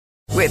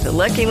With the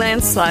Lucky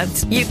Land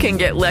Slots, you can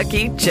get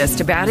lucky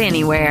just about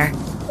anywhere.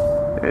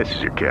 This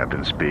is your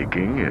captain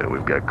speaking.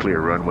 We've got clear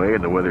runway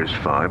and the weather's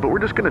fine, but we're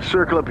just going to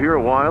circle up here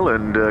a while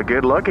and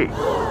get lucky.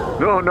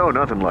 No,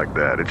 nothing like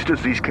that. It's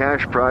just these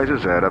cash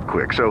prizes add up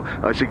quick. So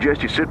I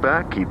suggest you sit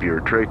back, keep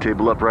your tray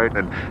table upright,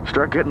 and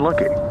start getting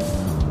lucky.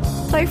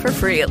 Play for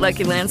free at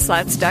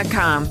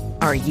LuckyLandSlots.com.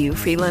 Are you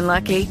feeling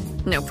lucky?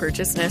 No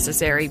purchase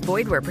necessary.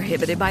 Void where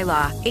prohibited by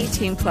law.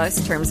 18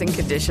 plus terms and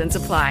conditions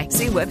apply.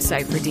 See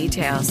website for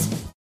details.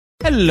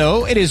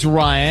 Hello, it is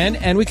Ryan,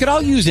 and we could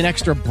all use an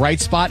extra bright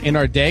spot in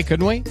our day,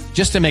 couldn't we?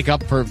 Just to make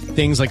up for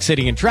things like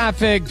sitting in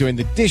traffic, doing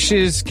the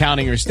dishes,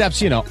 counting your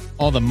steps,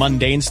 all the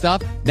mundane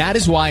stuff. That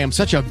is why I'm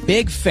such a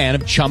big fan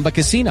of Chumba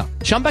Casino.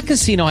 Chumba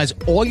Casino has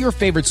all your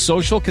favorite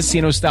social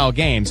casino-style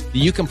games that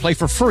you can play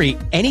for free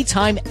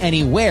anytime,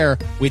 anywhere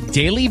with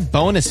daily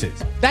bonuses.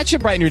 That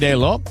should brighten your day a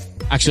little.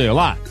 Actually, a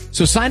lot.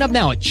 So sign up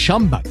now at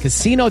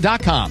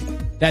ChumbaCasino.com.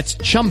 That's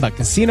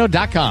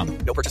ChumbaCasino.com.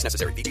 No purchase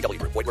necessary. VGW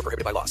Group. Void where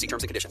prohibited by law. See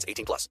terms and conditions.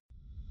 18 plus.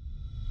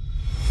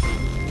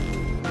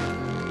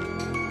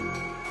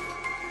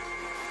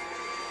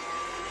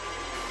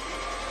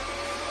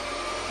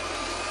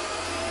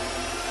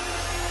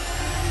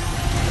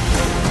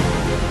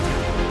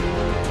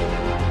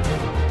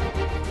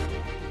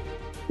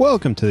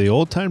 Welcome to the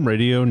Old Time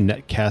Radio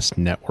Netcast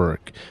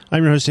Network.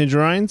 I'm your host,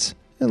 Andrew Rines,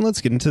 and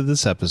let's get into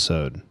this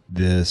episode.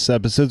 This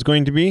episode's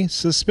going to be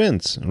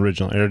Suspense.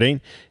 Original air date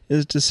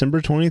is December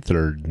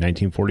 23rd,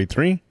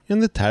 1943,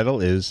 and the title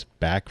is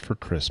Back for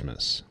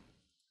Christmas.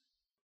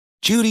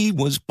 Judy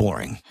was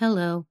boring.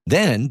 Hello.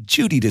 Then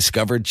Judy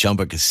discovered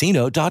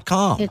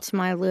ChumbaCasino.com. It's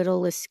my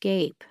little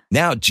escape.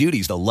 Now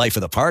Judy's the life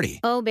of the party.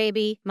 Oh,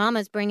 baby,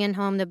 mama's bringing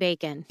home the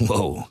bacon.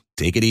 Whoa,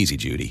 take it easy,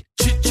 Judy.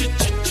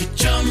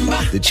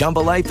 The Chumba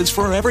life is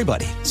for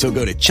everybody. So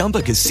go to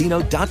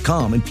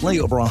ChumbaCasino.com and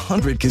play over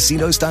 100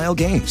 casino-style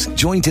games.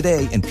 Join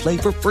today and play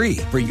for free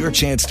for your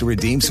chance to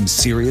redeem some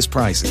serious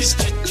prizes.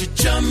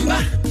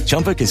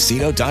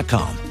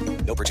 ChumbaCasino.com.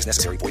 No purchase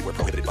necessary. Void where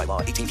prohibited by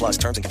law. 18 plus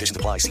terms and conditions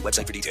apply. See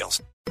website for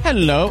details.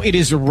 Hello, it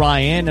is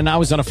Ryan, and I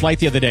was on a flight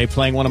the other day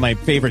playing one of my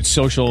favorite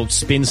social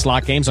spin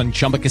slot games on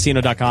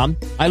ChumbaCasino.com.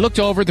 I looked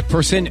over at the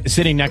person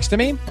sitting next to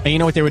me, and you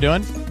know what they were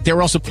doing? They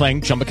were also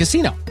playing Chumba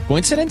Casino.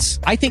 Coincidence?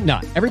 I think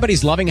not.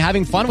 Everybody's loving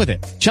having fun with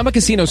it. Chumba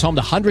Casino is home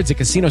to hundreds of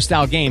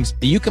casino-style games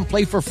that you can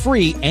play for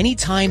free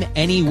anytime,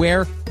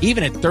 anywhere,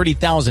 even at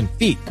 30,000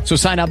 feet. So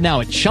sign up now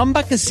at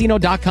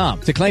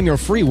ChumbaCasino.com to claim your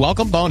free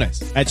welcome bonus.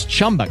 That's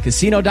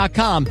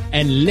ChumbaCasino.com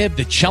and live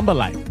the Chumba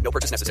life. No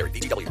purchase necessary.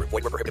 VGW Group.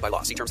 Void where prohibited by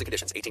law. See terms and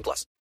conditions. 18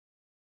 plus.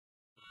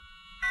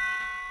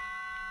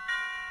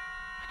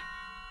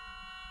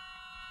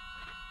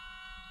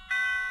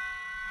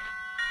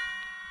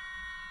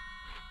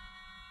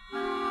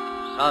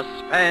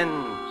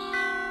 Suspense.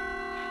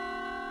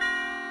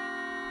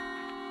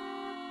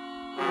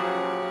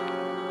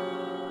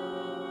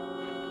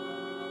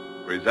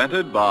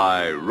 Presented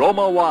by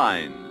Roma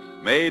Wines,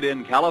 made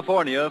in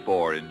California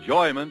for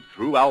enjoyment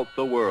throughout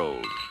the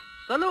world.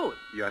 Salud.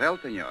 Your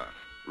health, senor.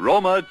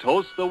 Roma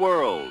toasts the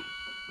world.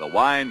 The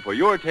wine for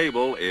your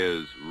table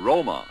is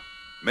Roma,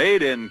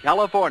 made in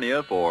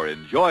California for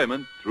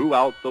enjoyment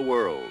throughout the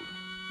world.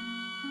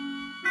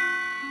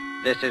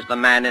 This is the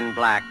Man in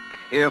Black,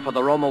 here for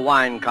the Roma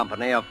Wine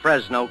Company of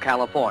Fresno,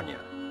 California,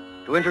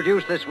 to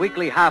introduce this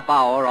weekly half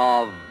hour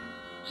of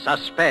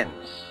Suspense.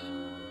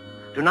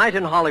 Tonight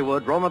in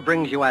Hollywood, Roma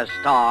brings you as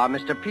star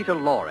Mr. Peter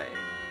Lorre.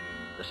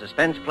 The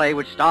suspense play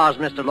which stars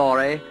Mr.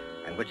 Lorre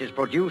and which is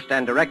produced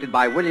and directed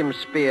by William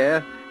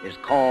Spear is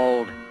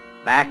called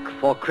Back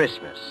for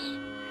Christmas.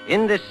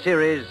 In this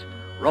series,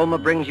 Roma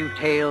brings you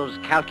tales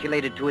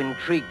calculated to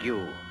intrigue you,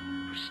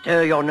 to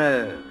stir your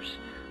nerves,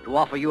 to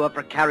offer you a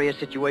precarious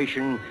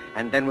situation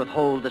and then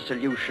withhold the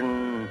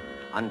solution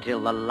until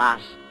the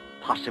last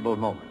possible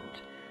moment.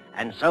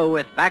 And so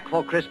with Back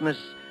for Christmas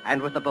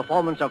and with the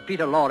performance of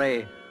Peter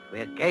Lorre,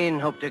 we again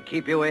hope to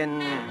keep you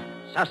in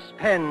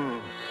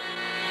suspense.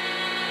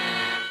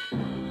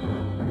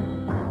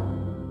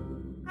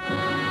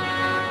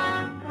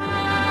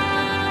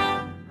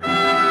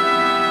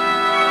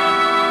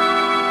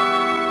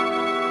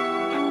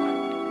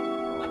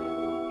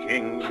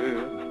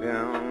 Jingle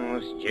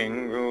bells,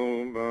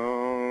 jingle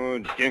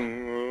bells,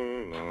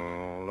 jingle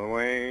all the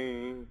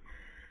way.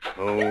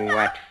 Oh,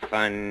 what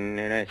fun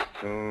it is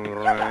to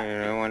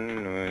ride one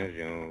with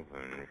you.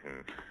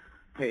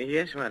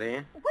 Yes,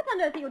 Marie? What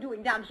on earth are you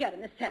doing down here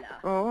in the cellar?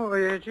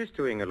 Oh, just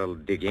doing a little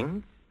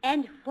digging.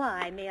 And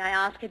why, may I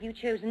ask, have you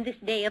chosen this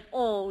day of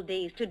all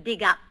days to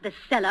dig up the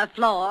cellar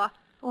floor?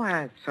 Oh,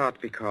 I thought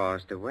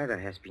because the weather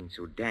has been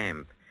so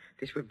damp,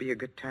 this would be a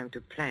good time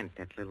to plant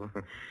that little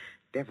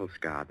devil's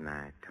garden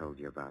I told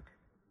you about.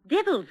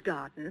 Devil's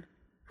garden?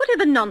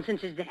 Whatever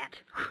nonsense is that?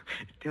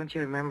 Don't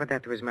you remember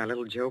that was my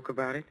little joke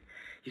about it?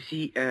 You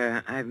see,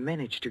 I've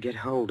managed to get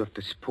hold of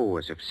the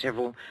spores of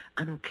several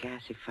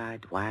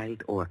unclassified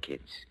wild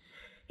orchids.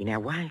 In our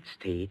wild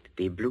state,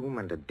 they bloom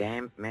under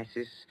damp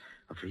masses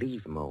of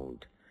leaf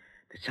mold.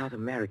 The South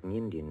American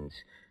Indians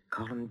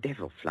call them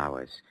devil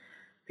flowers.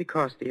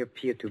 Because they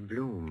appear to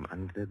bloom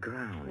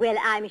underground. Well,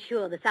 I'm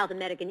sure the South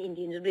American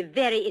Indians will be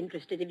very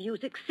interested if you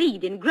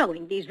succeed in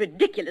growing these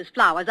ridiculous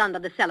flowers under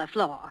the cellar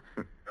floor.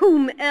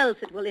 Whom else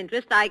it will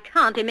interest, I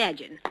can't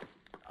imagine.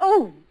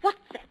 Oh, what's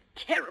that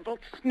terrible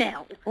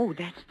smell? Oh,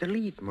 that's the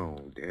leaf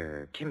mold,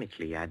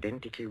 chemically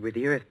identical with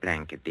the earth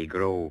blanket they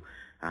grow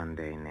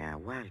under in their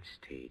wild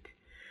state.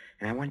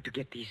 And I want to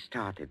get these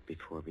started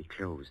before we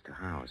close the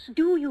house.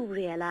 Do you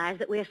realize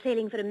that we're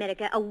sailing for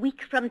America a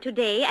week from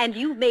today, and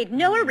you've made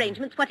no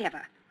arrangements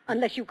whatever?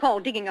 Unless you call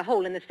digging a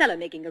hole in the cellar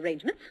making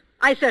arrangements.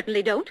 I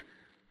certainly don't.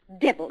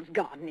 Devil's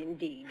garden,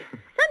 indeed.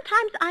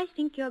 Sometimes I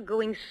think you're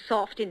going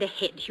soft in the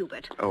head,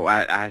 Hubert. Oh,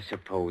 I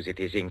suppose it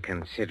is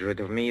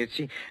inconsiderate of me. You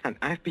see, and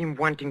I've been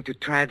wanting to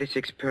try this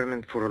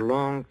experiment for a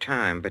long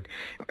time, but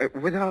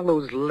with all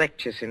those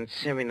lectures and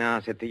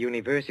seminars at the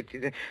university,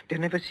 there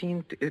never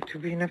seemed to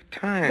be enough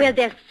time. Well,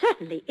 there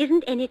certainly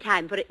isn't any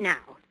time for it now.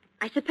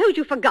 I suppose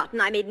you've forgotten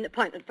I made an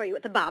appointment for you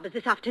at the barber's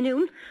this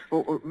afternoon.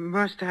 Oh,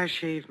 must I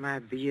shave my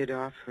beard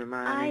off,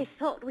 Hermione? I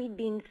thought we'd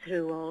been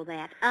through all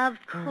that. Of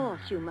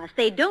course you must.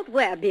 They don't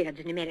wear beards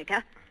in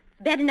America.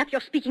 Bad enough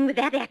you're speaking with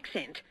that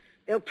accent.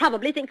 They'll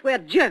probably think we're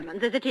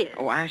Germans as it is.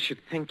 Oh, I should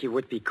think it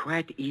would be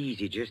quite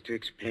easy just to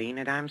explain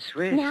that I'm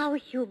Swiss. Now,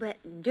 Hubert,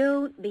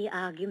 don't be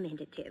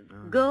argumentative.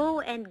 Go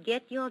and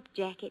get your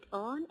jacket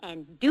on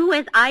and do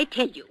as I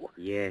tell you.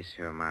 Yes,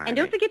 Hermione. And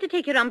don't forget to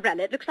take your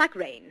umbrella. It looks like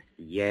rain.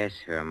 Yes,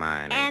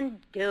 Hermione. And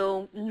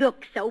don't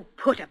look so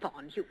put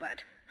upon,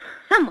 Hubert.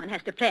 Someone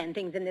has to plan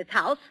things in this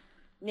house.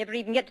 Never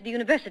even get to the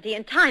university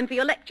in time for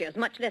your lectures,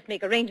 much less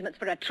make arrangements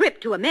for a trip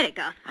to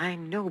America. I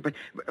know, but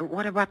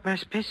what about my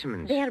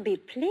specimens? There'll be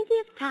plenty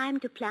of time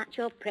to plant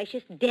your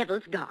precious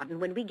devil's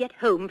garden when we get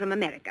home from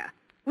America.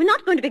 We're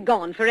not going to be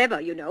gone forever,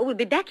 you know. We'll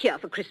be back here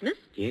for Christmas.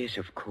 Yes,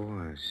 of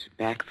course.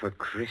 Back for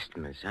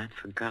Christmas. I'd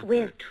forgotten.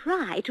 Well,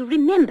 try to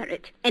remember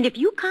it. And if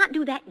you can't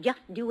do that, just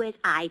do as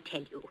I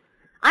tell you.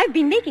 I've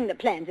been making the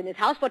plans in this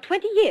house for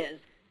 20 years.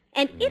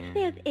 And if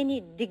there's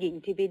any digging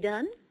to be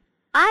done,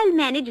 I'll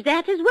manage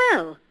that as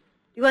well.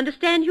 You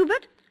understand,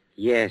 Hubert?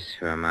 Yes,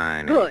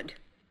 Hermione. Good.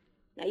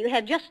 Now, you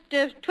have just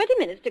 20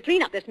 minutes to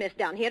clean up this mess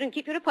down here and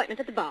keep your appointment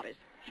at the barber's.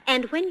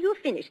 And when you're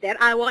finished there,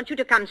 I want you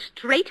to come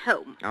straight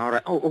home. All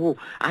right.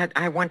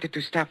 I wanted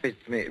to stop at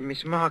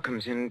Miss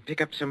Markham's and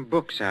pick up some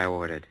books I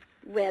ordered.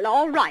 Well,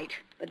 all right.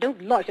 But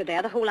don't loiter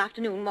there the whole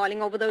afternoon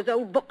mulling over those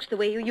old books the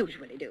way you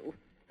usually do.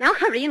 Now,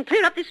 hurry and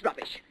clear up this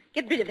rubbish.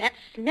 Get rid of that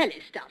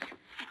smelly stuff.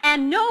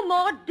 And no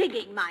more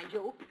digging, mind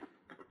you.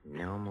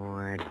 No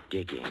more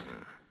digging.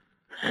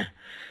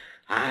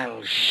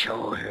 I'll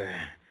show her.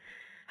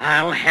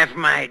 I'll have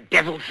my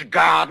devil's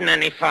garden,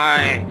 and if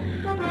I...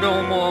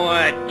 No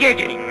more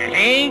digging,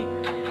 eh?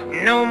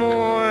 No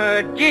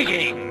more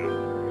digging.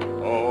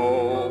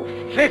 Oh,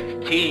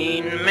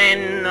 15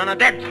 men on a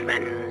dead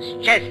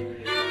man's chest.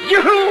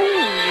 You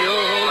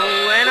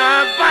and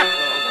a bottle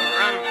of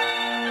rum.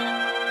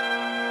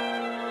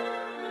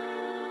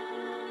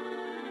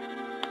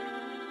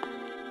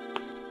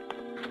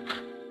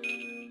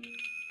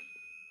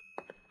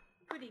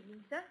 Good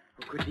evening, sir.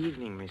 Good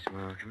evening, Miss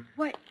Markham.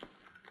 Why,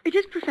 it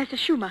is Professor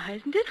Schumacher,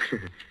 isn't it?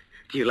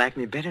 Do you like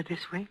me better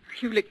this way?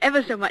 You look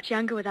ever so much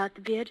younger without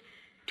the beard.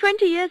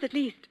 20 years at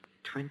least.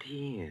 20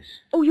 years.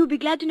 Oh, you'll be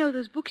glad to know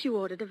those books you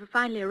ordered have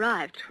finally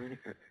arrived.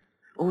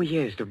 Oh,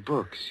 yes, the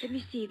books. Let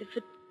me see.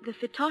 The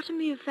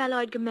Phytotomy of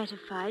Phalloid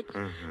Gametophytes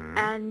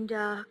and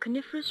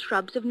Coniferous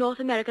Shrubs of North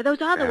America.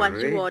 Those are the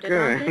ones you ordered,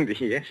 aren't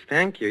they? Yes,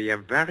 thank you. You're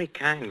very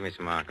kind, Miss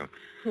Markham.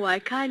 Why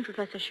kind,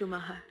 Professor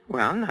Schumacher?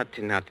 Well,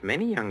 not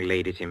many young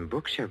ladies in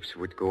bookshops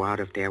would go out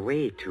of their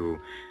way to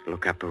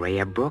look up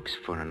rare books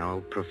for an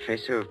old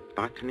professor of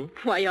botany.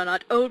 Why, you're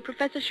not old,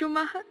 Professor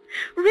Schumacher.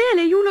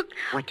 Really, you look...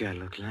 What do I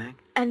look like?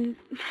 And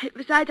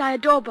besides, I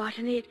adore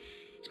botany.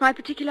 It's my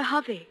particular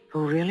hobby.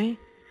 Oh, really?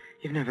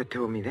 You've never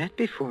told me that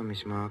before,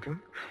 Miss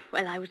Markham.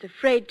 Well, I was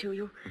afraid to.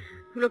 You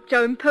looked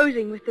so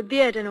imposing with the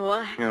beard and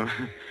all.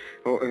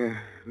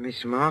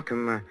 Miss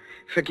Markham,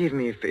 forgive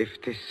me if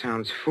this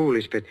sounds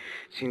foolish, but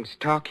since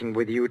talking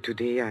with you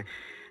today,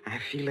 I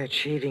feel that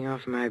shaving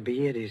off my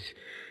beard is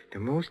the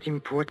most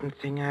important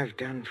thing I've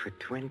done for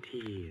 20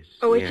 years.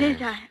 Oh, it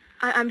is?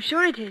 I'm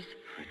sure it is.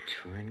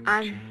 For 20.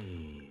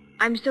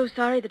 I'm so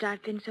sorry that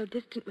I've been so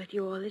distant with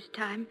you all this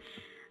time.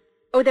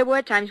 Oh, there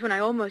were times when I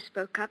almost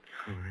spoke up.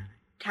 Oh, really?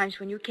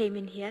 Times when you came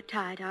in here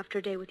tired after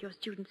a day with your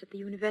students at the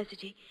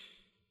university.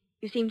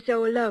 You seemed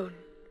so alone.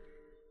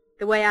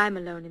 The way I'm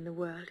alone in the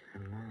world.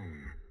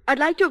 Alone? I'd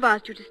like to have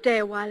asked you to stay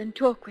a while and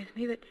talk with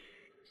me, but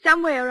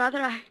some way or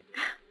other I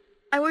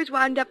always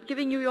wound up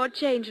giving you your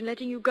change and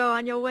letting you go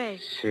on your way.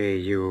 Say,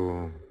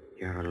 you're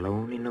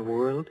alone in the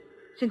world?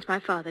 Since my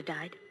father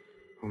died.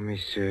 Oh,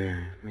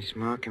 Miss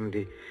Markham,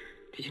 did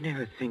you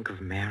never think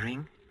of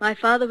marrying? My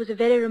father was a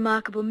very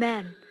remarkable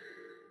man.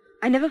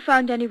 I never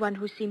found anyone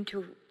who seemed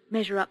to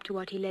measure up to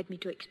what he led me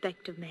to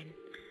expect of men.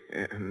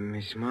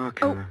 Miss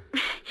Markham... Oh,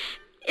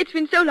 it's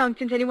been so long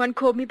since anyone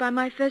called me by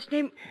my first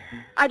name.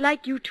 I'd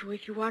like you to,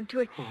 if you want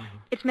to.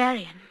 It's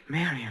Marion.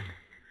 Marion.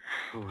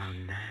 Oh, how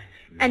nice.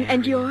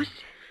 And yours?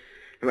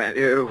 Well,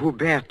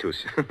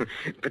 Hubertus.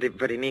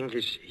 but in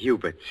English,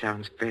 Hubert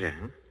sounds better,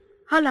 huh?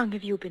 How long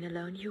have you been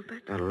alone,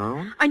 Hubert?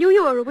 Alone? I knew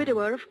you were a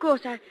widower, of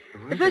course.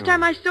 The first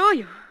time I saw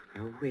you.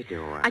 A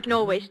widower? I can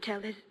always tell.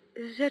 There's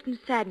a certain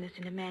sadness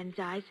in a man's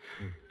eyes.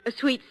 A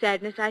sweet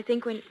sadness, I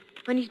think, when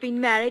he's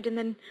been married and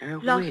then A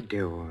lost...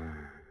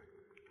 widower.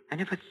 I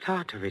never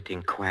thought of it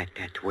in quite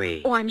that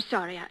way. Oh, I'm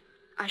sorry.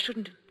 I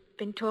shouldn't have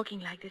been talking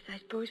like this, I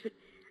suppose, but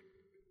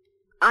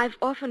I've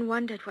often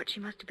wondered what she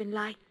must have been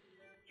like.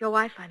 Your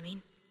wife, I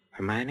mean.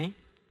 Hermione?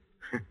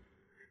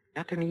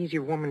 Not an easy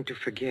woman to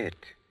forget.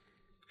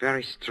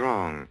 Very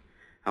strong.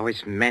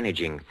 Always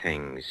managing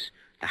things.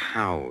 The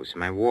house,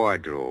 my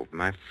wardrobe,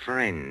 my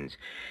friends.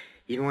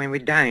 Even when we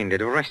dined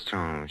at a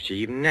restaurant, she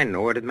even then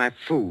ordered my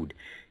food.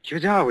 She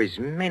was always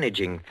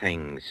managing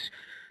things.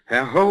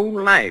 Her whole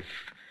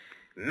life.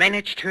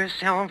 Managed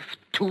herself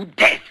to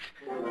death.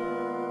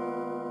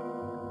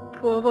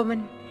 Poor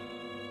woman.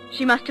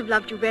 She must have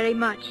loved you very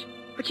much.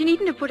 But she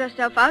needn't have put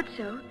herself out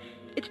so.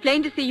 It's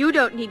plain to see you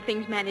don't need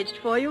things managed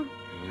for you.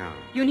 No.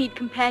 You need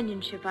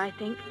companionship, I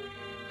think.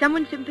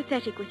 Someone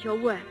sympathetic with your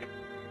work.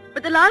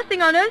 But the last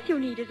thing on earth you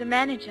need is a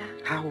manager.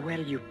 How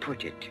well you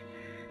put it.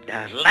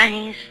 The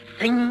last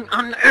thing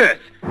on earth.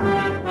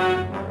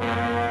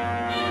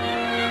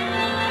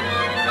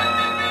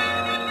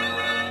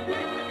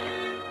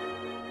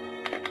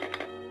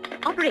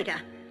 Operator,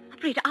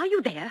 are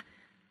you there?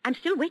 I'm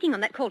still waiting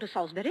on that call to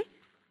Salisbury.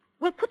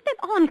 Well, put them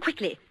on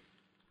quickly.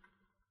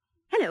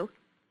 Hello.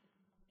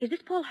 Is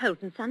this Paul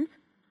Holt and Sons?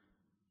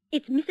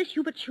 It's Mrs.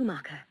 Hubert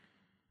Schumacher.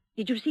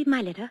 Did you receive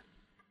my letter?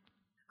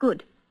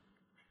 Good.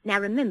 Now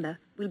remember,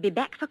 we'll be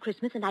back for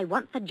Christmas and I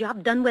want the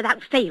job done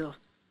without fail.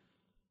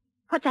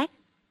 What's that?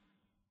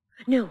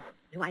 No,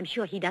 I'm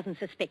sure he doesn't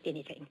suspect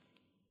anything.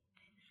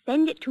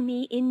 Send it to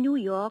me in New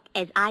York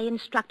as I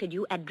instructed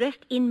you,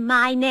 addressed in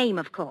my name,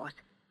 of course.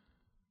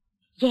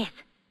 Yes.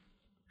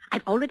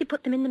 I've already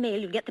put them in the mail.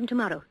 You'll get them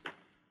tomorrow.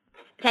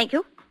 Thank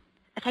you.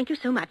 Thank you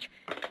so much.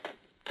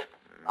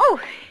 Oh,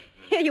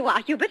 here you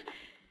are, Hubert.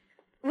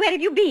 Where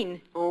have you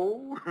been?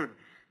 Oh,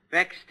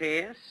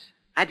 backstairs.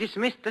 I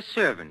dismissed the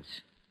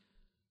servants.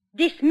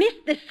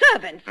 Dismissed the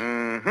servants?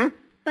 Mm-hmm.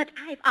 But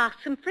I've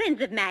asked some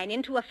friends of mine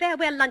into a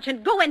farewell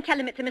luncheon. Go and tell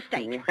them it's a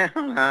mistake.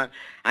 Well,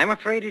 I'm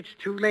afraid it's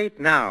too late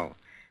now.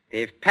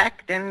 They've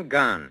packed and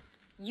gone.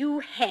 You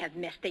have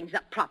messed things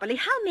up properly.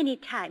 How many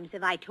times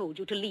have I told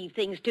you to leave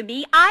things to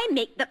me? I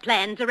make the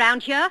plans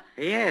around here.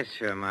 Yes,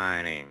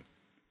 Hermione.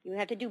 You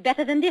have to do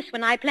better than this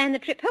when I plan the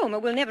trip home, or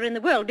we'll never in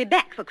the world be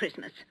back for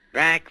Christmas.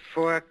 Back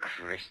for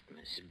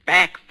Christmas.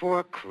 Back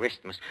for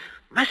Christmas.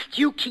 Must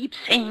you keep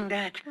saying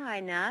that? Why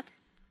not?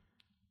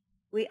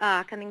 We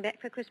are coming back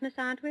for Christmas,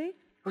 aren't we?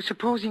 Well,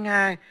 supposing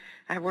I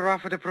were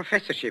offered a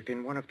professorship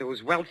in one of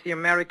those wealthy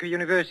American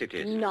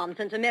universities.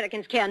 Nonsense.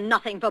 Americans care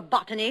nothing for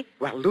botany.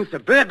 Well, Luther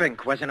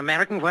Burbank was an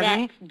American, wasn't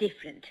he? That's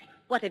different.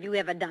 What have you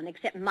ever done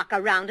except muck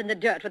around in the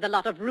dirt with a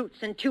lot of roots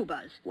and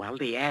tubers? Well,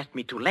 they asked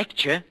me to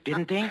lecture,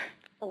 didn't they?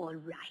 All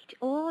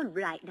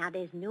right. Now,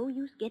 there's no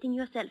use getting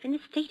yourself in a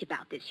state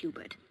about this,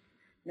 Hubert.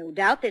 No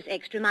doubt this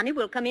extra money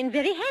will come in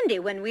very handy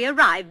when we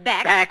arrive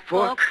back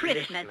for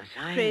Christmas.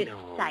 I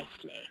know.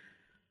 Precisely.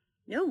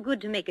 No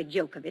good to make a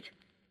joke of it.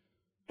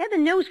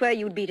 Heaven knows where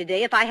you'd be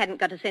today if I hadn't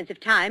got a sense of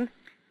time.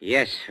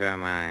 Yes,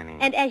 Hermione.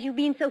 And as you've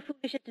been so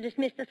foolish as to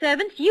dismiss the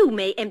servants, you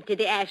may empty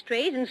the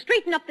ashtrays and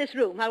straighten up this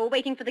room while we're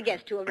waiting for the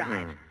guests to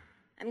arrive.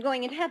 I'm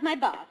going in to have my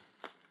bath.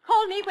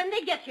 Call me when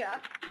they get here.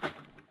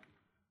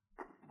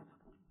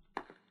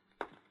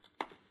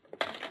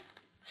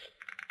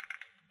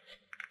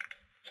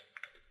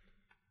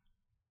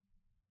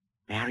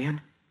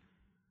 Marion?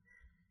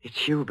 It's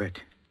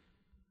Hubert.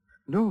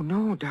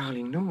 No,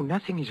 darling, no,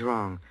 nothing is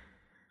wrong.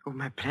 Oh,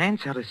 my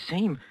plans are the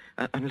same,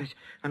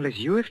 unless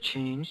you have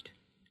changed.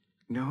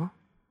 No?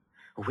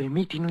 Oh, we'll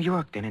meet in New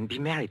York then and be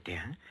married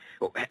there.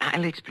 Huh? Oh,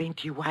 I'll explain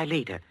to you why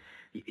later.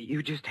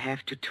 You just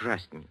have to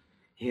trust me.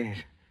 Yes.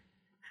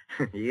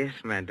 Yes,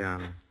 my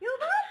darling.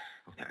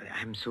 Hubert? Oh,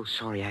 I'm so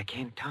sorry I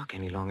can't talk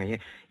any longer.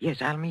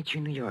 Yes, I'll meet you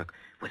in New York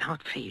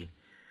without fail.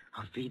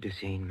 Auf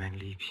Wiedersehen, mein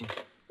Liebchen.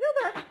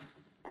 Hubert,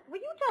 were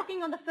you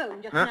talking on the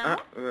phone just now?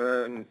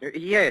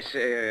 Yes,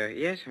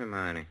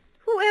 Hermione.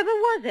 Whoever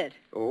was it?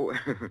 Oh,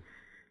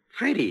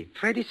 Freddie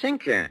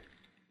Sinclair.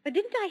 But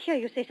didn't I hear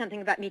you say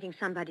something about meeting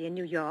somebody in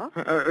New York?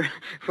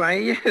 Why,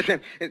 yes.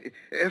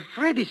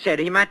 Freddie said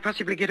he might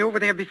possibly get over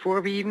there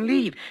before we even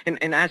leave.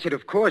 And I said,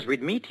 of course,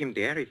 we'd meet him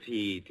there if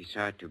he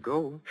decided to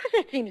go.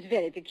 That seems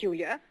very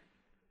peculiar.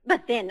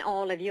 But then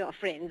all of your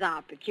friends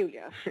are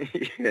peculiar.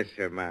 Yes,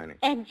 Hermione.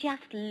 And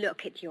just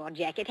look at your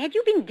jacket. Have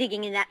you been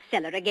digging in that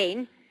cellar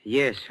again?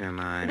 Yes,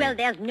 Hermione. Well,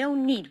 there's no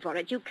need for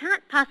it. You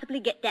can't possibly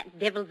get that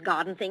Devil's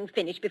Garden thing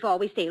finished before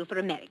we sail for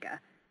America.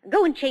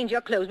 Go and change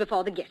your clothes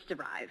before the guests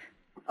arrive.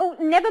 Oh,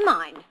 never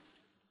mind.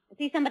 I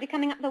see somebody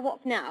coming up the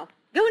walk now.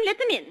 Go and let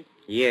them in.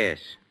 Yes.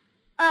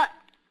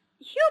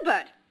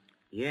 Hubert.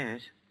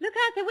 Yes? Look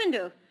out the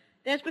window.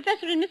 There's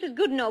Professor and Mrs.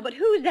 Goodenough, but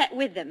who's that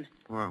with them?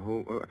 Well,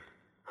 who...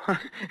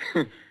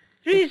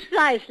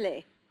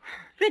 Precisely.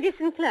 Freddie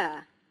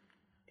Sinclair.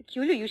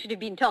 peculiar you should have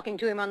been talking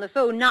to him on the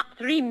phone not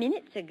 3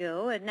 minutes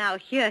ago, and now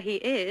here he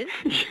is.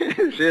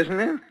 Yes, isn't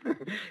it?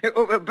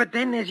 But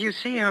then, as you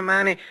say,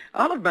 Hermione,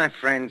 all of my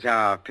friends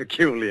are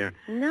peculiar.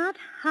 Not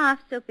half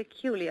so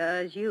peculiar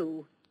as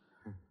you.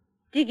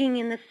 Digging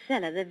in the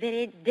cellar the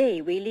very day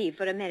we leave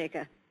for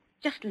America.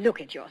 Just look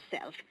at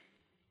yourself.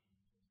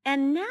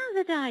 And now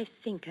that I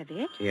think of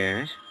it...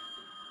 Yes?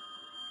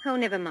 Oh,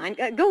 never mind.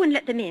 Go and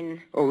let them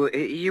in. Oh,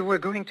 you were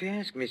going to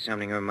ask me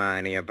something,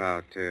 Hermione,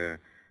 about the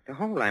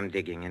hole I'm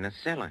digging in a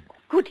cellar.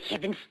 Good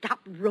heavens, stop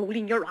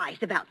rolling your eyes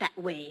about that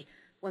way.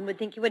 One would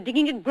think you were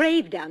digging a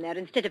grave down there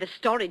instead of a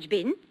storage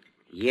bin.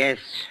 Yes,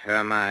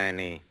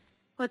 Hermione.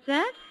 What's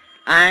that?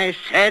 I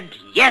said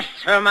yes,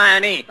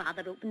 Hermione.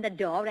 Father, open the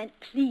door and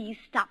please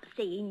stop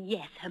saying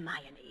yes,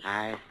 Hermione.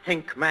 I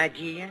think, my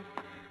dear,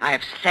 I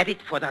have said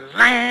it for the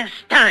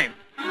last time.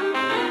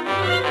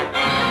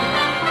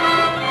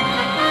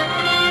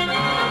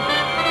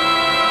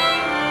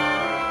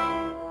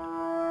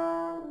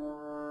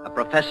 A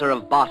professor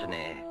of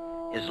botany,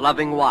 his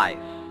loving wife,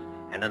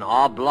 and an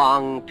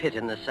oblong pit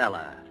in the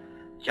cellar.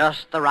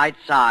 Just the right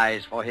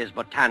size for his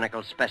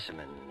botanical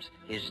specimens,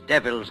 his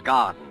devil's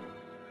garden.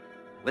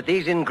 With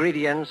these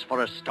ingredients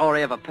for a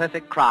story of a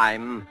perfect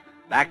crime,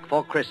 Back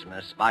for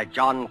Christmas by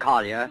John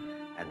Collier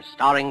and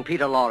starring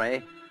Peter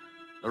Lorre,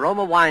 the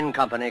Roma Wine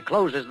Company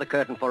closes the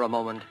curtain for a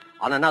moment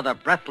on another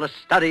breathless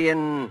study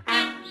in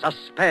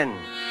suspense.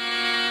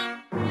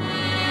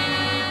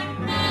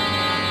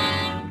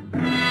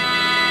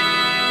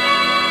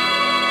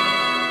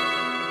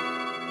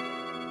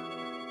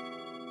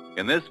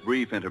 In this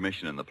brief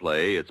intermission in the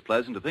play, it's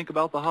pleasant to think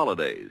about the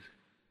holidays.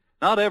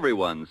 Not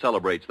everyone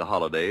celebrates the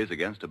holidays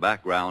against a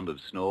background of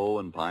snow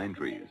and pine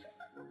trees.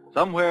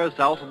 Somewhere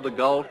south of the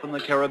Gulf and the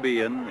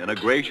Caribbean, in a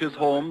gracious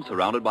home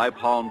surrounded by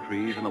palm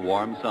trees in the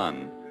warm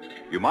sun,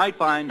 you might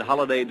find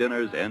holiday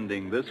dinners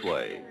ending this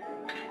way.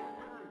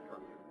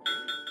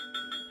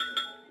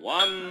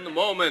 One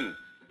moment,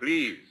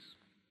 please.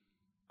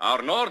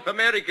 Our North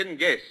American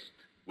guest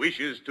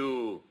wishes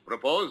to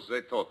propose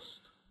a toast.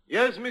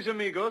 Yes, mis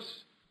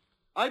amigos.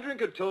 I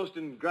drink a toast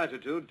in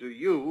gratitude to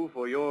you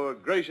for your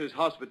gracious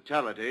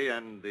hospitality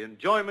and the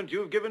enjoyment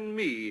you've given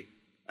me,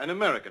 an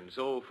American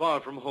so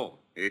far from home.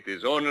 It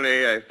is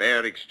only a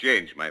fair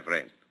exchange, my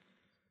friend.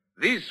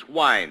 This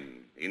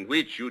wine in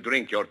which you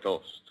drink your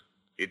toast,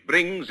 it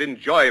brings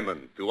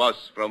enjoyment to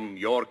us from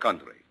your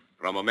country,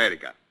 from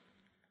America.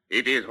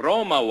 It is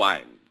Roma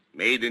wine,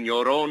 made in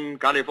your own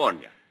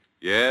California.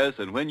 Yes,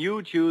 and when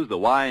you choose the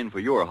wine for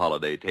your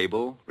holiday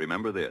table,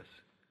 remember this.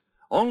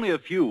 Only a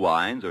few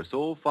wines are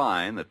so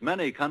fine that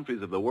many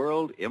countries of the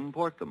world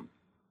import them.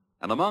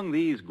 And among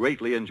these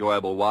greatly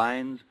enjoyable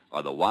wines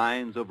are the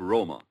wines of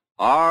Roma,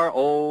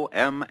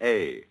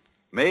 R-O-M-A,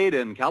 made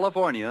in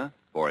California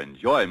for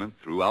enjoyment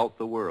throughout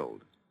the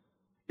world.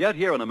 Yet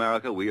here in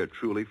America we are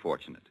truly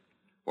fortunate,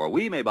 for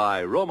we may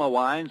buy Roma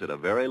wines at a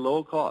very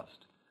low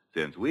cost,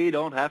 since we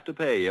don't have to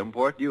pay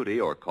import duty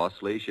or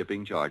costly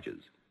shipping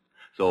charges.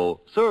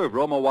 So serve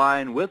Roma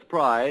wine with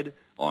pride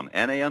on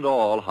any and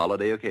all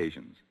holiday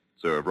occasions.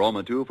 Serve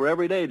Roma, too, for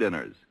everyday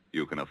dinners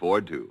you can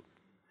afford to.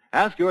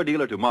 Ask your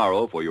dealer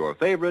tomorrow for your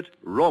favorite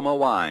Roma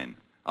wine,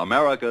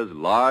 America's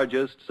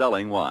largest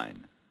selling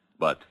wine.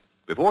 But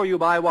before you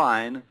buy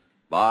wine,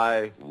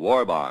 buy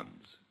war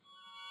bonds.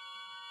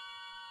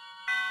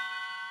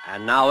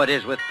 And now it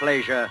is with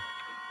pleasure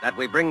that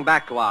we bring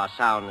back to our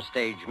sound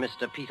stage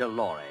Mr. Peter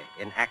Lorre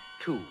in Act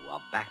 2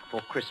 of Back for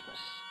Christmas.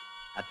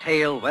 A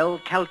tale well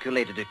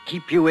calculated to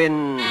keep you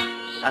in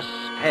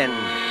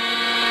suspense.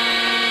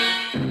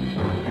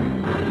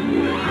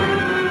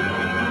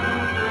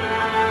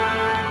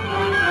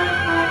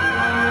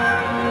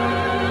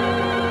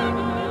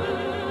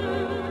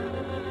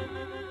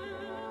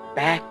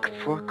 Back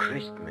for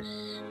Christmas.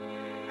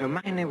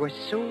 Hermione was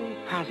so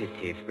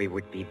positive we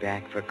would be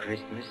back for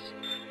Christmas.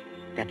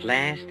 That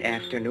last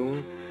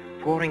afternoon,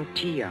 pouring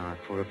tea out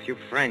for a few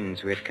friends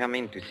who had come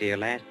in to say her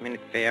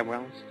last-minute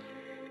farewells,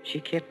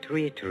 she kept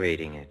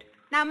reiterating it.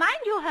 Now,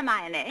 mind you,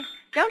 Hermione,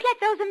 don't let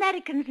those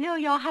Americans lure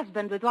your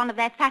husband with one of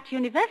their fat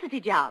university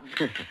jobs.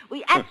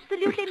 We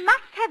absolutely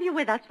must have you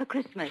with us for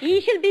Christmas. He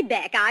shall be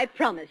back, I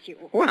promise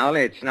you. Well,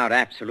 it's not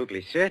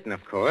absolutely certain,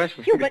 of course.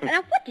 Hubert,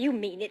 now what do you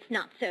mean it's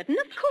not certain?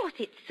 Of course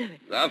it's certain.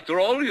 After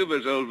all,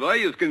 Hubert, old boy,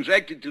 you've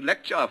contracted to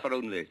lecture for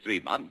only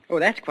 3 months. Oh,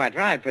 that's quite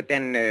right, but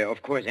then,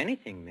 of course,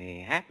 anything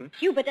may happen.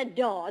 Hubert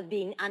adores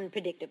being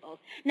unpredictable.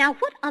 Now,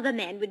 what other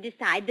man would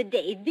decide the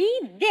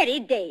very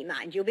day,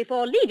 mind you,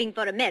 before leaving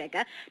for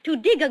America, to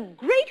dig a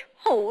great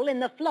hole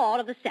in the floor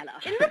of the cellar?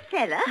 In the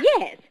cellar?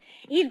 Yes.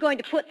 He's going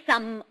to put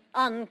some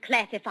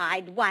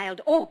unclassified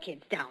wild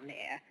orchids down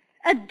there.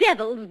 A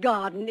devil's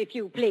garden, if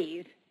you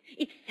please.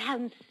 It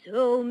sounds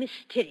so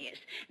mysterious.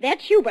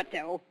 That's Hubert,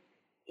 though.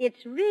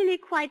 It's really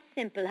quite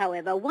simple,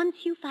 however, once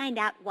you find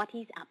out what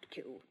he's up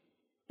to.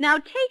 Now,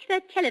 take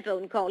that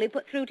telephone call he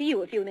put through to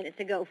you a few minutes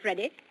ago,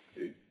 Freddie.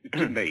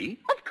 To me?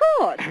 Of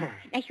course.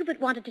 Now,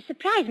 Hubert wanted to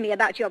surprise me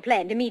about your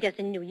plan to meet us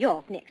in New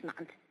York next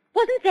month.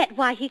 Wasn't that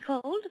why he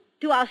called?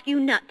 To ask you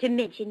not to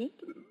mention it?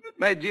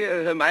 My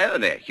dear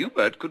Hermione,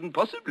 Hubert couldn't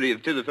possibly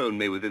have telephoned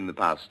me within the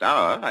past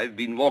hour. I've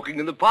been walking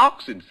in the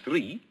park since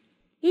 3.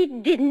 He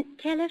didn't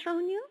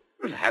telephone you?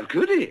 Well, how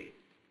could he?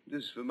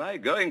 As for my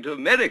going to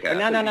America...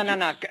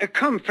 No.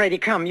 Come, Freddie,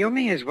 come. You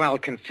may as well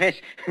confess.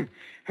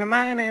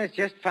 Hermione has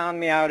just found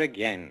me out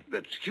again.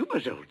 But,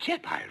 Hubert, old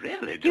chap, I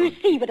really don't... You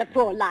see what a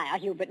poor liar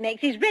Hubert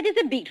makes. He's red as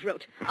a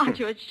beetroot. Aren't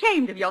you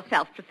ashamed of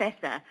yourself,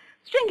 Professor?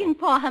 Stringing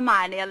poor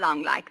Hermione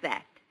along like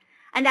that.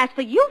 And as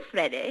for you,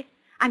 Freddie,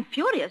 I'm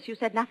furious you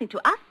said nothing to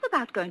us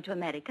about going to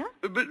America.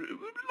 But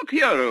look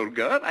here, old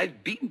girl.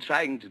 I've been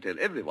trying to tell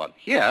everyone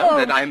here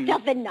that I'm...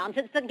 Stuff and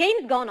nonsense. The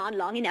game's gone on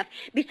long enough.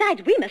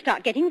 Besides, we must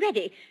start getting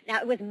ready. Now,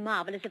 it was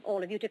marvelous of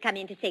all of you to come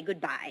in to say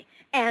goodbye.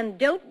 And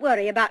don't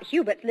worry about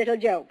Hubert's little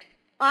jokes.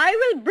 I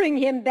will bring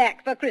him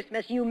back for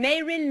Christmas. You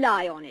may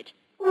rely on it.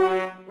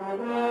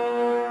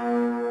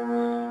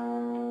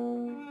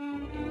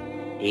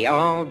 They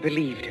all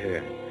believed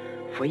her.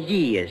 For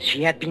years,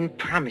 she had been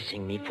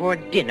promising me for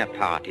dinner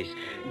parties,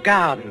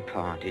 garden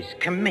parties,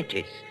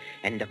 committees,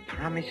 and the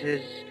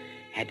promises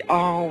had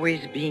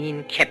always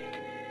been kept.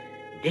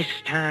 This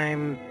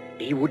time,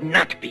 they would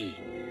not be.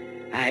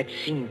 I had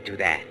seen to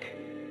that.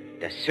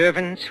 The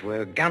servants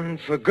were gone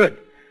for good.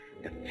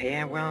 The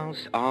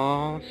farewells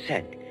all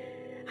said.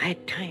 I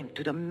had timed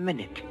to the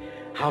minute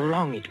how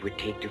long it would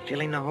take to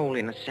fill in a hole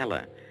in a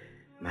cellar.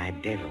 My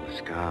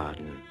devil's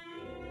garden.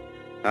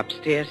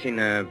 Upstairs in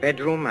a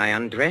bedroom, I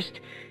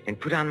undressed and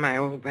put on my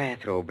old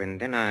bathrobe,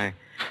 and then I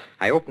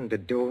opened the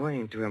door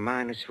into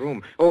Hermione's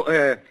room.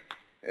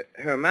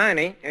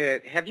 Hermione,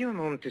 have you a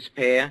moment to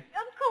spare?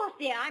 Of course,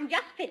 dear. I'm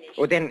just finished.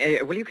 Oh, then,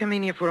 will you come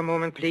in here for a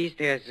moment, please?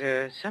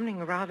 There's something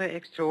rather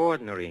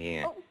extraordinary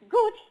here. Oh,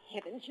 good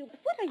heavens, Hubert.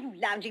 What are you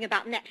lounging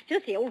about in that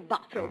filthy old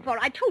bathrobe for?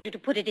 I told you to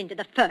put it into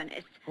the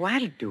furnace. Oh,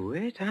 I'll do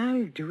it.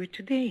 I'll do it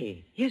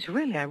today. Yes,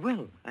 really, I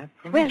will. I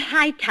promise. Well,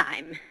 high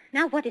time.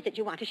 Now, what is it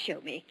you want to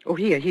show me? Oh,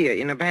 here,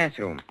 in the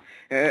bathroom.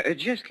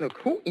 Just look.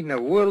 Who in the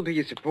world do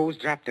you suppose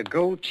dropped a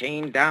gold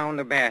chain down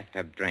the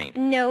bathtub drain?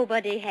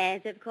 Nobody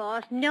has, of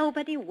course.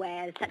 Nobody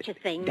wears such a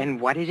thing. Then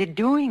what is it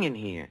doing in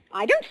here?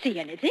 I don't see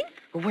anything.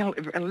 Well,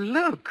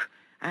 look.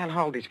 I'll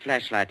hold this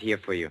flashlight here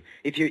for you.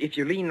 If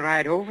you lean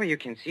right over, you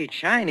can see it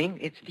shining.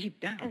 It's deep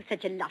down. Oh,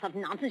 such a lot of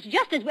nonsense.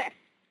 Just as well.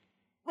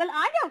 Well,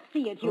 I don't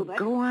see it, Hubert.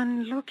 Go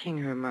on looking,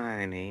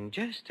 Hermione, in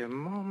just a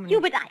moment.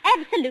 Hubert, I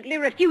absolutely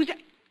refuse.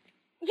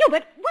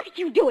 Hubert, what are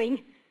you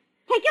doing?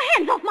 Take your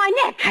hands off my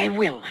neck. I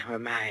will,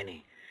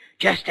 Hermione.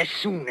 Just as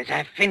soon as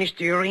I've finished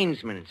the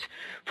arrangements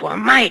for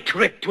my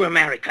trip to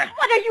America.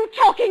 What are you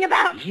talking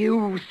about?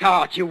 You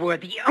thought you were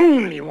the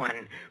only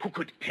one who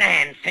could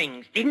plan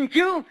things, didn't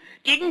you?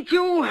 Didn't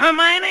you,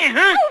 Hermione,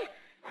 huh? Oh.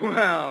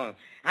 Well,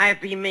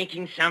 I've been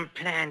making some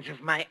plans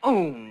of my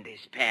own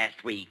this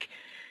past week.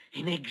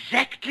 In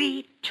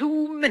exactly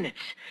 2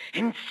 minutes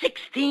and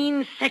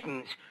 16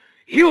 seconds,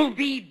 you'll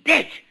be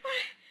dead.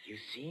 You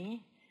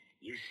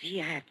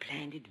see, I have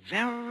planned it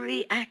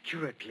very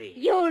accurately.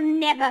 You'll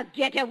never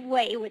get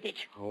away with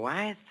it. Oh,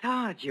 I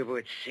thought you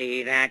would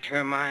say that,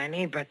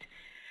 Hermione, but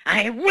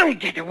I will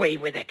get away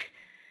with it.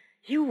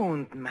 You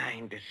won't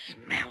mind the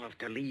smell of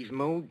the leaves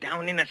mowed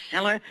down in a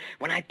cellar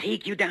when I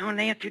take you down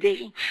there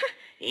today?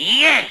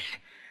 Yes,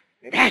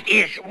 that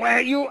is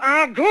where you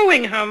are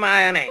going,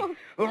 Hermione. Oh.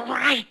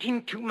 Right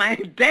into my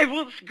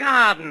devil's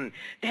garden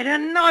that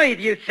annoyed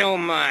you so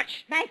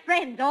much. My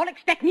friends all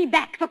expect me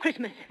back for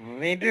Christmas.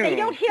 They do. If they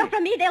don't hear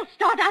from me, they'll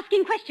start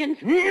asking questions.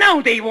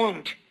 No, they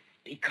won't.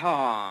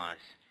 Because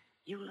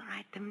you'll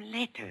write them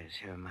letters,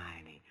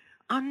 Hermione,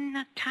 on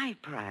a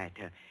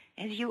typewriter,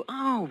 as you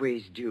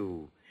always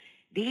do.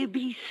 They'll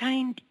be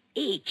signed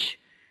H,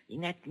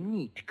 in that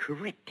neat,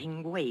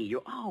 correcting way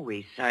you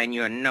always sign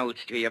your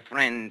notes to your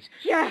friends.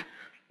 Here,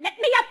 let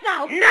me up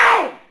now.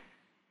 No!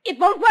 It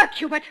won't work,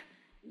 Hubert.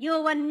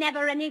 You were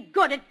never any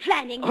good at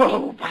planning.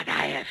 Oh, but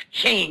I have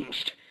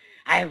changed.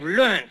 I've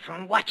learned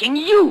from watching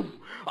you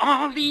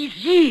all these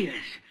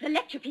years. The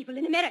lecture people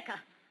in America.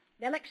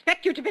 They'll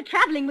expect you to be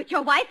traveling with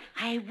your wife.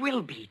 I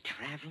will be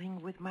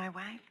traveling with my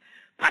wife,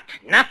 but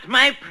not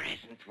my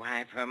present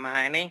wife,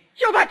 Hermione.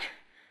 Hubert!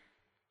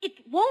 It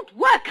won't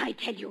work, I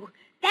tell you.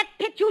 That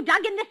pit you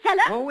dug in the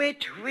cellar... Oh,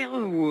 it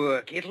will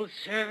work. It'll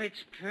serve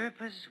its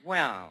purpose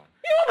well.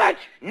 Hubert!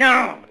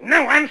 No,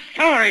 I'm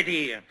sorry,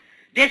 dear.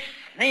 This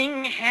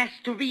thing has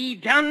to be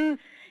done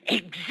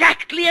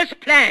exactly as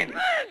planned.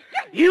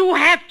 You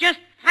have just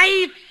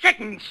 5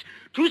 seconds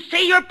to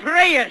say your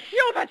prayers.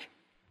 Hubert,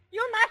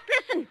 you must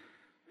listen.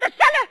 The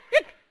cellar,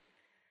 it...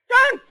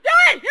 Don't do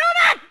it,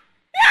 Hubert!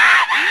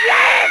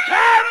 Yes,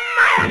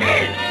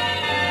 Hermione!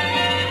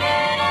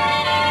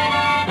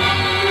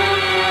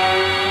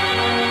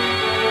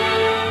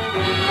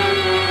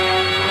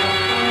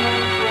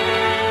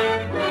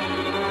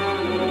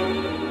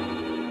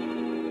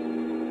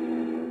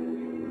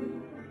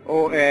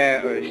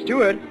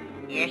 Steward?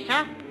 Yes,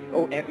 sir?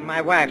 Oh,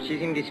 my wife,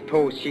 she's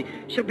indisposed.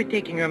 She'll be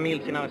taking her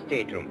meals in our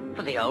stateroom.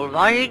 For the old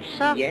voyage,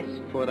 sir? Yes,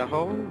 for the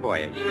whole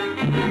voyage.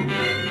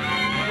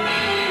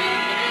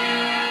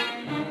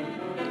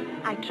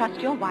 I I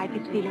trust your wife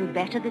is feeling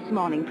better this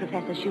morning,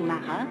 Professor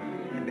Schumacher.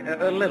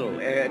 A little.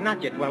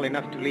 Not yet well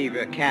enough to leave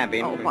her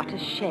cabin. Oh, what a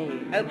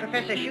shame. Oh,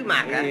 Professor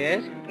Schumacher.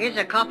 Yes? Here's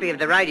a copy of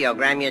the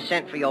radiogram you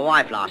sent for your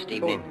wife last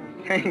evening.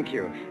 Oh, thank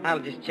you. I'll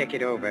just check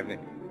it over.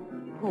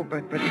 Oh,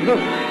 but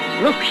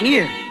look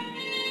here.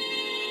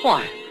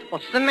 Why?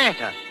 What's the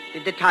matter?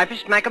 Did the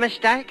typist make a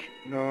mistake?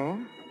 No.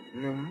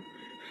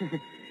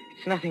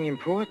 It's nothing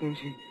important.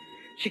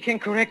 She can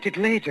correct it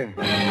later.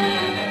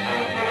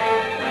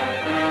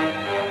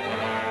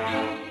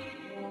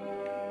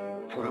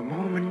 For a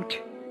moment,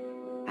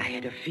 I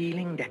had a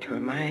feeling that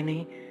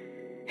Hermione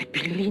had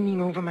been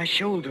leaning over my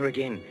shoulder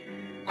again,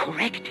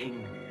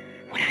 correcting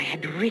what I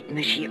had written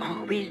as she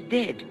always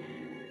did.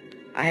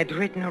 I had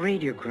written a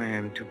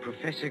radiogram to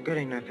Professor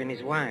Goodenough and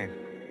his wife.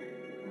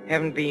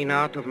 Haven't been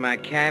out of my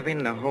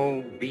cabin the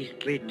whole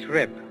beastly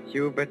trip,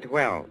 Hubert.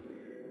 Well,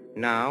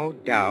 now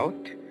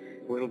Doubt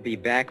will be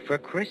back for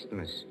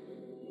Christmas.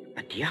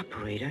 But the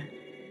operator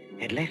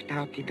had left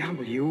out the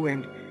W,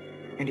 and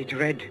it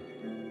read,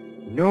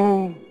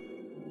 No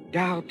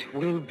Doubt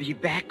will be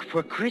back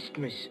for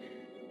Christmas.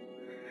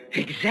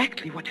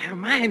 Exactly what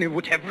Hermione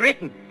would have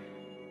written.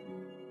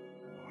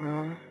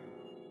 Well,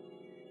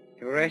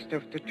 the rest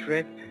of the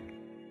trip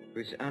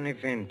was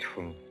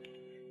uneventful.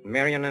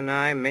 Marion and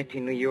I met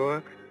in New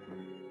York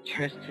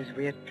just as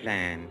we had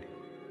planned.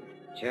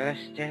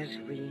 Just as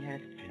we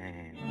had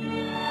planned.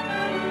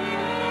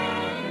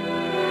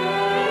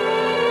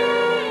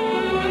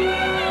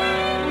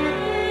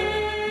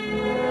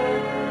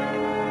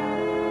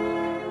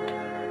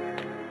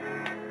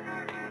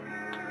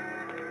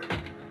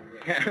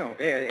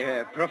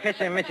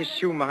 Professor and Mrs.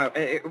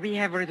 Schumacher, we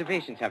have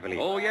reservations, I believe.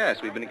 Oh,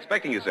 yes, we've been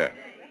expecting you, sir.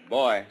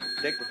 Boy,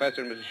 take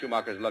Professor and Mrs.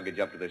 Schumacher's luggage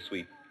up to their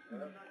suite.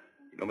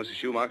 You know, Mrs.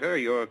 Schumacher,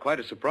 you're quite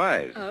a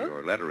surprise. Oh?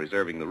 Your letter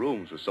reserving the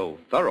rooms was so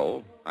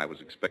thorough, I was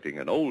expecting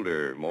an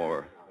older,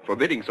 more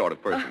forbidding sort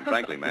of person,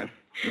 frankly, ma'am.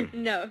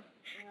 No.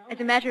 As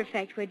a matter of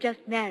fact, we're just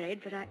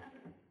married, but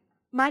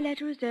my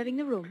letter reserving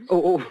the rooms.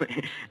 Oh,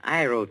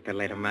 I wrote the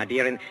letter, my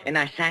dear, and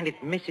I signed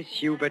it Mrs.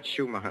 Hubert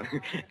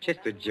Schumacher. Just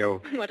a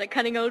joke. What a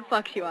cunning old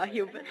fox you are,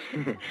 Hubert.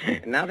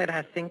 Now that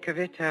I think of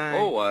it, I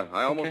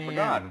almost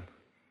forgot.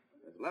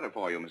 There's a letter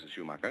for you, Mrs.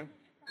 Schumacher.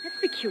 That's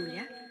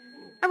peculiar.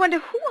 I wonder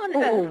who on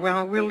earth... Oh,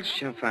 well, we'll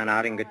soon find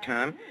out in good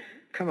time.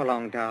 Come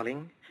along,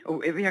 darling. Oh,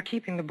 we are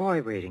keeping the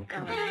boy waiting.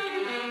 Come on.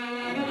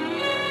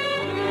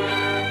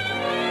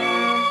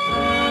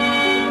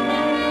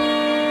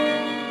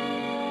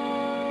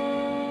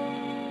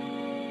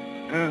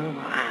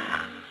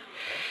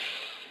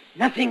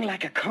 Nothing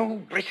like a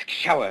cold, brisk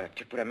shower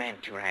to put a man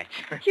to rights.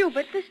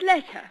 Hubert, this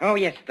letter. Oh,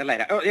 yes, the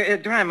letter. Oh,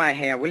 dry my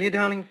hair, will you,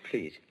 darling?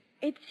 Please.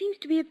 It seems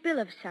to be a bill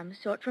of some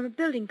sort from a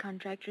building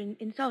contractor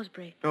in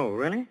Salisbury. Oh,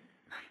 really?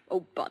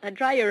 Oh, bother,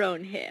 dry your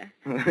own hair.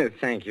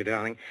 Thank you,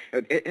 darling.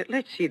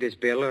 Let's see this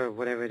bill, or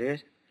whatever it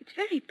is. It's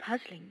very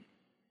puzzling.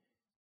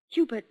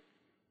 Hubert,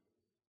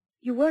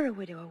 you were a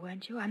widower,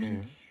 weren't you? I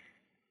mean,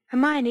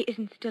 Hermione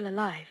isn't still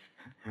alive.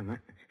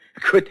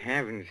 Good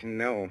heavens,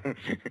 no.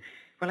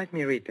 Well, let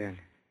me read that.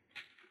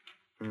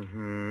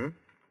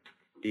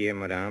 Dear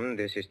Madame,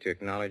 this is to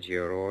acknowledge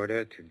your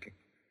order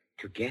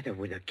together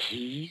with the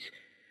keys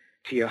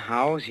to your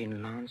house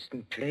in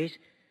Launceston Place.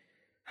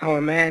 Our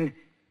man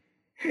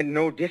had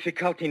no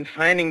difficulty in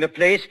finding the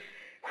place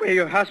where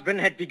your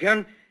husband had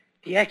begun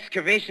the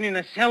excavation in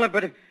the cellar,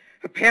 but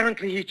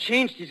apparently he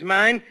changed his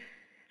mind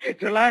at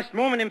the last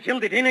moment and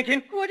filled it in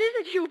again. What is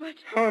it, Hubert?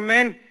 Our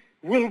man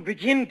will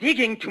begin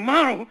digging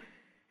tomorrow,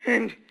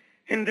 and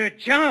the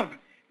job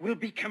will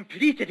be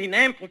completed in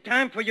ample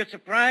time for your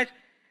surprise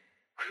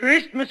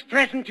Christmas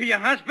present to your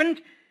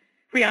husband.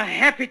 We are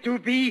happy to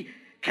be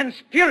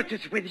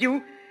conspirators with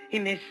you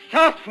in this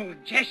thoughtful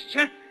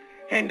gesture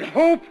and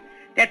hope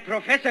that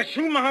Professor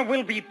Schumacher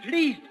will be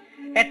pleased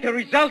at the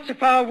results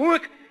of our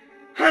work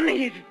on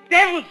his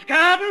devil's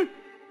garden.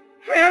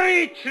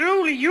 Very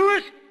truly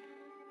yours,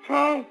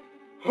 Paul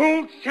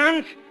Holt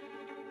Sons,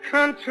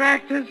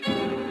 Contractors.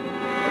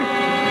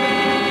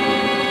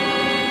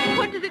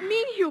 What does it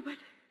mean, Hubert?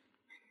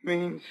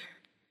 Means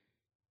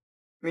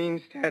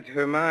that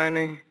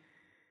Hermione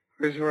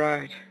was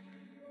right.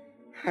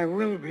 I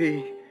will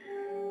be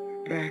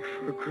back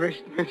for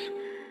Christmas.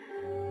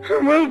 I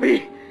will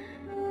be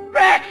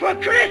back for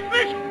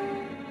Christmas.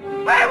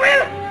 I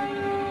will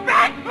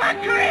back for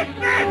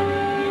Christmas.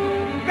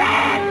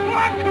 Back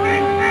for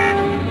Christmas.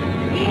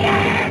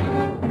 Yes,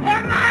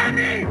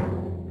 Hermione.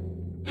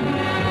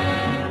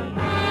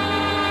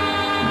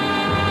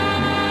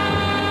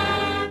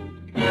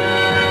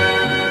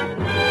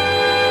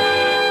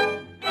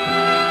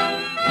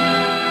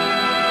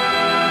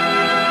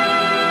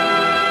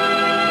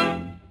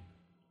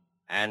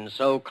 And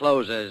so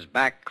closes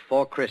Back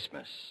for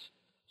Christmas,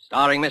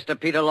 starring Mr.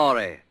 Peter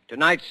Lorre,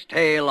 tonight's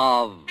tale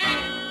of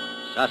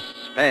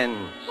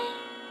Suspense.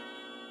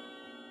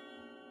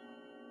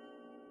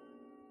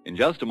 In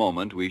just a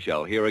moment, we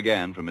shall hear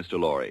again from Mr.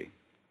 Lorre.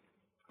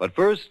 But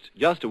first,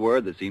 just a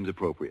word that seems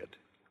appropriate.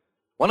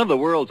 One of the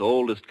world's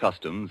oldest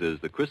customs is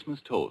the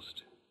Christmas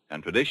toast.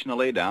 And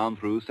traditionally, down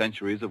through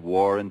centuries of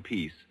war and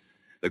peace,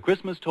 the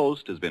Christmas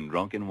toast has been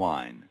drunk in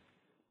wine.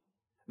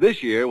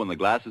 This year, when the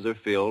glasses are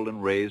filled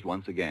and raised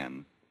once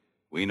again,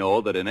 we know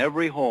that in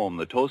every home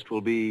the toast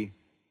will be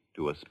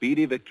to a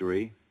speedy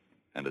victory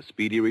and a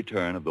speedy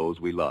return of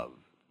those we love.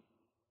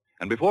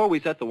 And before we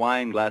set the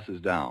wine glasses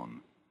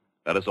down,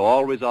 let us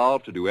all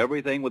resolve to do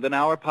everything within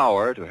our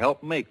power to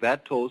help make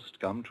that toast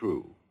come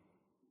true.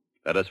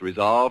 Let us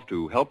resolve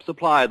to help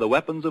supply the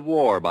weapons of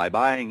war by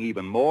buying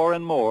even more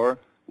and more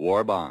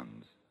war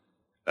bonds.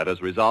 Let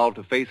us resolve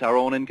to face our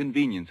own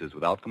inconveniences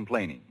without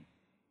complaining.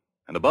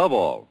 And above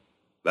all,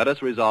 let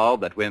us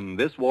resolve that when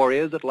this war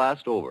is at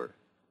last over,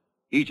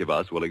 each of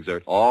us will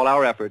exert all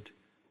our effort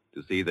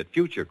to see that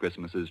future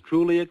Christmases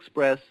truly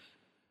express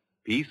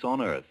peace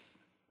on earth,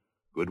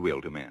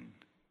 goodwill to men.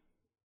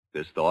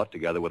 This thought,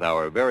 together with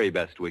our very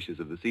best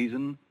wishes of the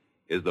season,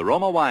 is the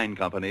Roma Wine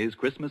Company's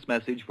Christmas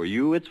message for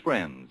you, its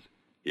friends,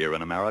 here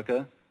in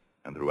America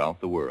and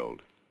throughout the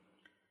world.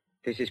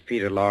 This is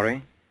Peter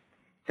Lorre.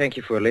 Thank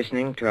you for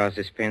listening to our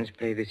suspense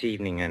play this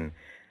evening, and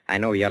I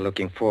know you're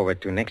looking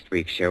forward to next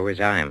week's show as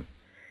I am.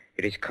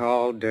 It is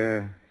called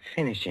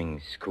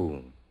Finishing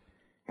School,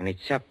 and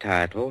its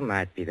subtitle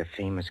might be the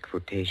famous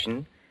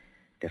quotation,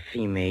 "The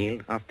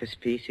female of the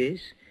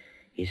species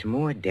is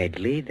more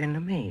deadly than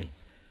the male."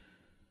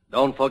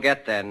 Don't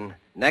forget, then,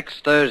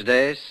 next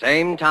Thursday,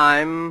 same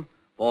time,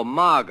 for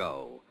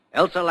Margot,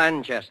 Elsa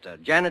Lanchester,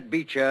 Janet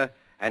Beecher,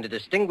 and a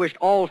distinguished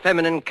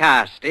all-feminine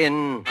cast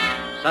in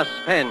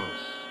Suspense.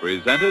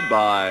 Presented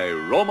by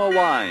Roma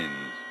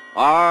Wines,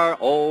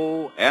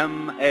 R-O-M-A.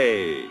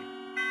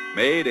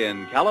 Made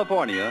in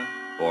California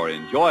for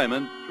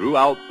enjoyment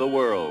throughout the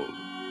world.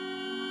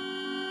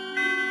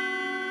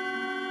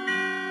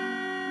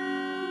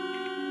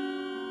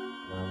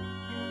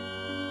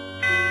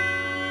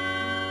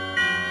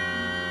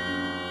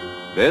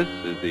 This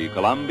is the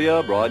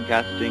Columbia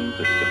Broadcasting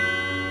System.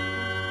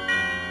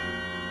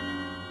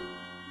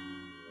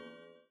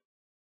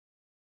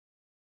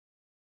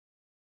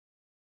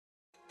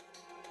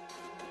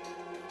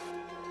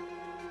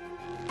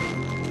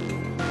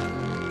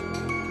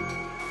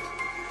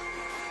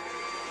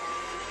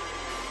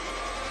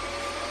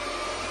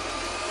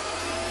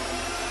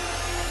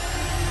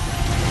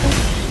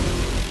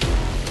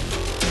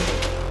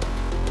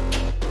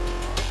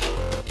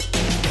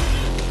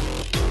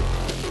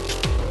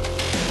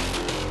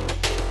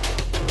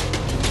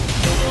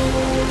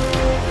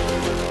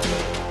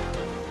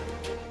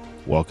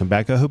 Welcome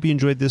back. I hope you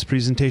enjoyed this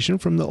presentation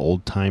from the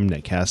Old Time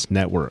Netcast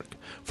Network.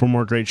 For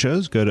more great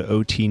shows, go to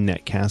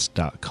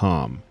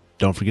otnetcast.com.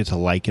 Don't forget to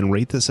like and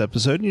rate this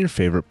episode in your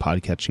favorite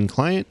podcatching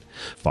client.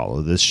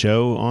 Follow this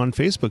show on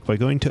Facebook by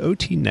going to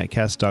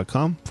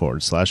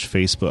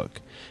otnetcast.com/Facebook.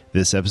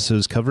 This episode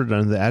is covered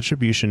under the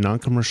Attribution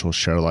Non-Commercial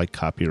Share Alike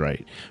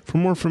copyright. For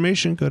more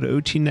information, go to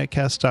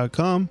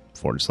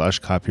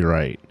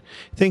otnetcast.com/copyright.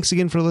 Thanks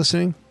again for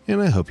listening,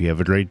 and I hope you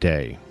have a great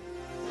day.